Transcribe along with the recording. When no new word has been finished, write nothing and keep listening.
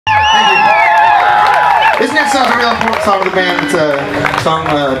song of the band. It's a song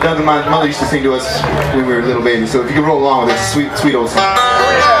Doug and my mother used to sing to us when we were little babies. So if you can roll along with it, it's a sweet, sweet old song.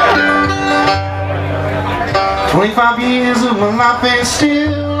 25 years of my life and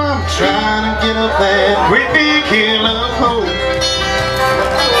still I'm trying to get up that great big hill of hope.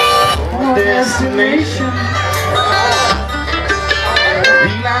 Destination.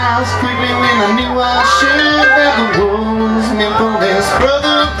 Realized quickly when I knew I should that the world was meant for this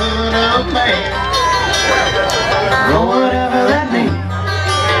brotherhood of man. Or whatever that means.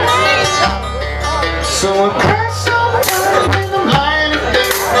 So I crash on with the light of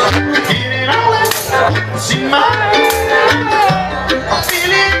day. Get it all out. See my I'm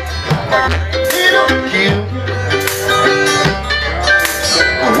feeling little peculiar.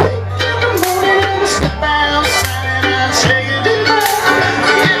 I wake in the morning and step outside and I say goodbye.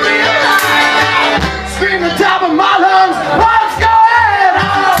 Scream the top of my lungs, what's going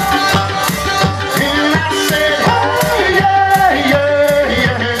on? And I said, hey, yeah, yeah,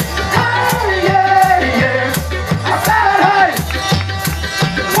 yeah. Hey, yeah, yeah. I said, hey,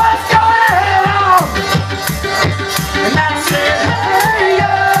 what's going on? And I said, hey,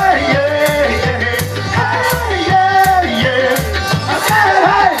 yeah, yeah, yeah. Hey, yeah, yeah. I said,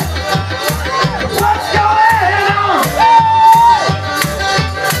 hey, what's going on?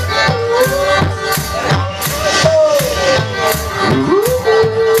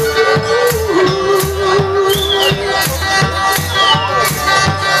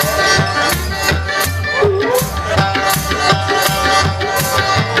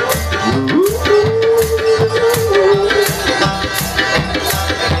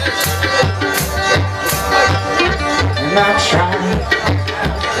 And I tried,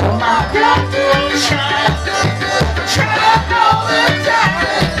 oh my God, I tried all the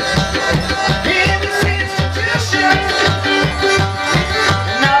time.